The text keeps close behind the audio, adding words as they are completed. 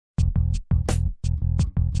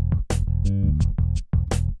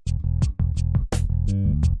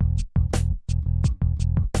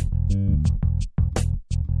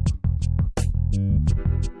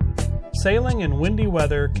Sailing in windy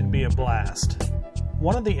weather can be a blast.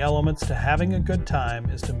 One of the elements to having a good time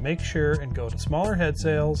is to make sure and go to smaller head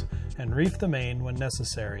sails and reef the main when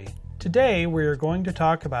necessary. Today we are going to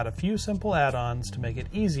talk about a few simple add-ons to make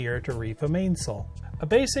it easier to reef a mainsail. A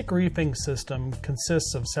basic reefing system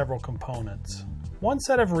consists of several components. One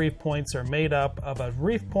set of reef points are made up of a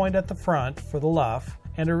reef point at the front for the luff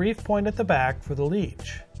and a reef point at the back for the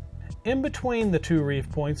leech. In between the two reef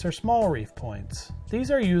points are small reef points. These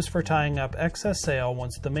are used for tying up excess sail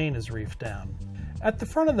once the main is reefed down. At the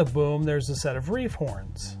front of the boom there's a set of reef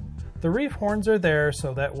horns. The reef horns are there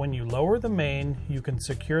so that when you lower the main you can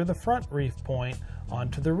secure the front reef point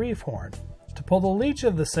onto the reef horn. To pull the leech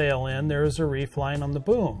of the sail in there is a reef line on the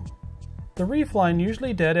boom. The reef line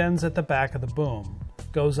usually dead ends at the back of the boom,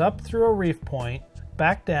 goes up through a reef point,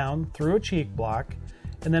 back down through a cheek block,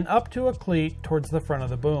 and then up to a cleat towards the front of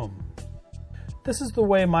the boom. This is the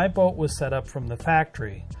way my boat was set up from the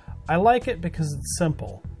factory. I like it because it's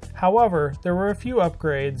simple. However, there were a few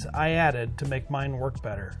upgrades I added to make mine work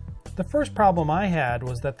better. The first problem I had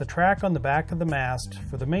was that the track on the back of the mast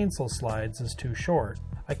for the mainsail slides is too short.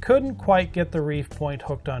 I couldn't quite get the reef point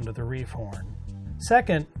hooked onto the reef horn.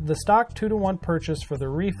 Second, the stock 2-to-1 purchase for the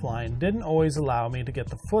reef line didn't always allow me to get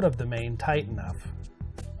the foot of the main tight enough.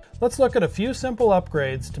 Let's look at a few simple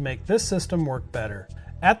upgrades to make this system work better.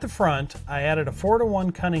 At the front, I added a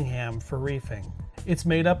 4-to-1 Cunningham for reefing. It's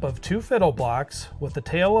made up of 2 fiddle blocks with a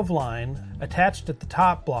tail of line attached at the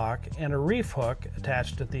top block and a reef hook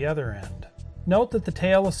attached at the other end. Note that the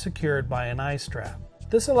tail is secured by an eye strap.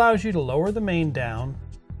 This allows you to lower the main down,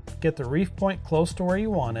 get the reef point close to where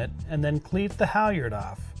you want it, and then cleat the halyard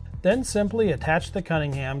off. Then simply attach the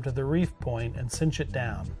Cunningham to the reef point and cinch it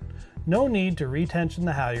down. No need to retension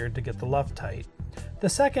the halyard to get the luff tight. The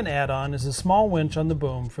second add-on is a small winch on the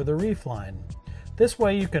boom for the reef line. This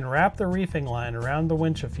way you can wrap the reefing line around the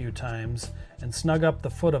winch a few times and snug up the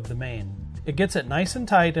foot of the main. It gets it nice and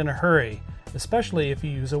tight in a hurry, especially if you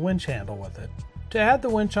use a winch handle with it. To add the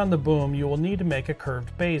winch on the boom you will need to make a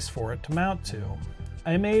curved base for it to mount to.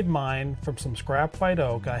 I made mine from some scrap white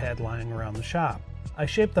oak I had lying around the shop. I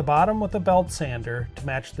shaped the bottom with a belt sander to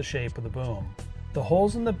match the shape of the boom. The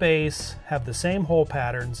holes in the base have the same hole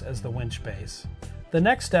patterns as the winch base. The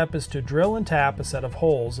next step is to drill and tap a set of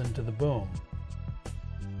holes into the boom.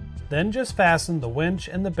 Then just fasten the winch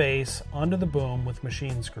and the base onto the boom with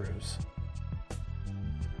machine screws.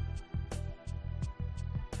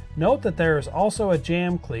 Note that there is also a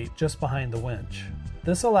jam cleat just behind the winch.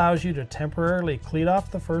 This allows you to temporarily cleat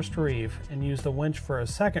off the first reef and use the winch for a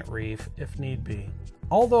second reef if need be.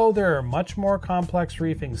 Although there are much more complex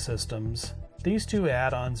reefing systems, these two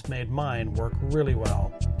add-ons made mine work really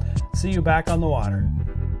well. See you back on the water.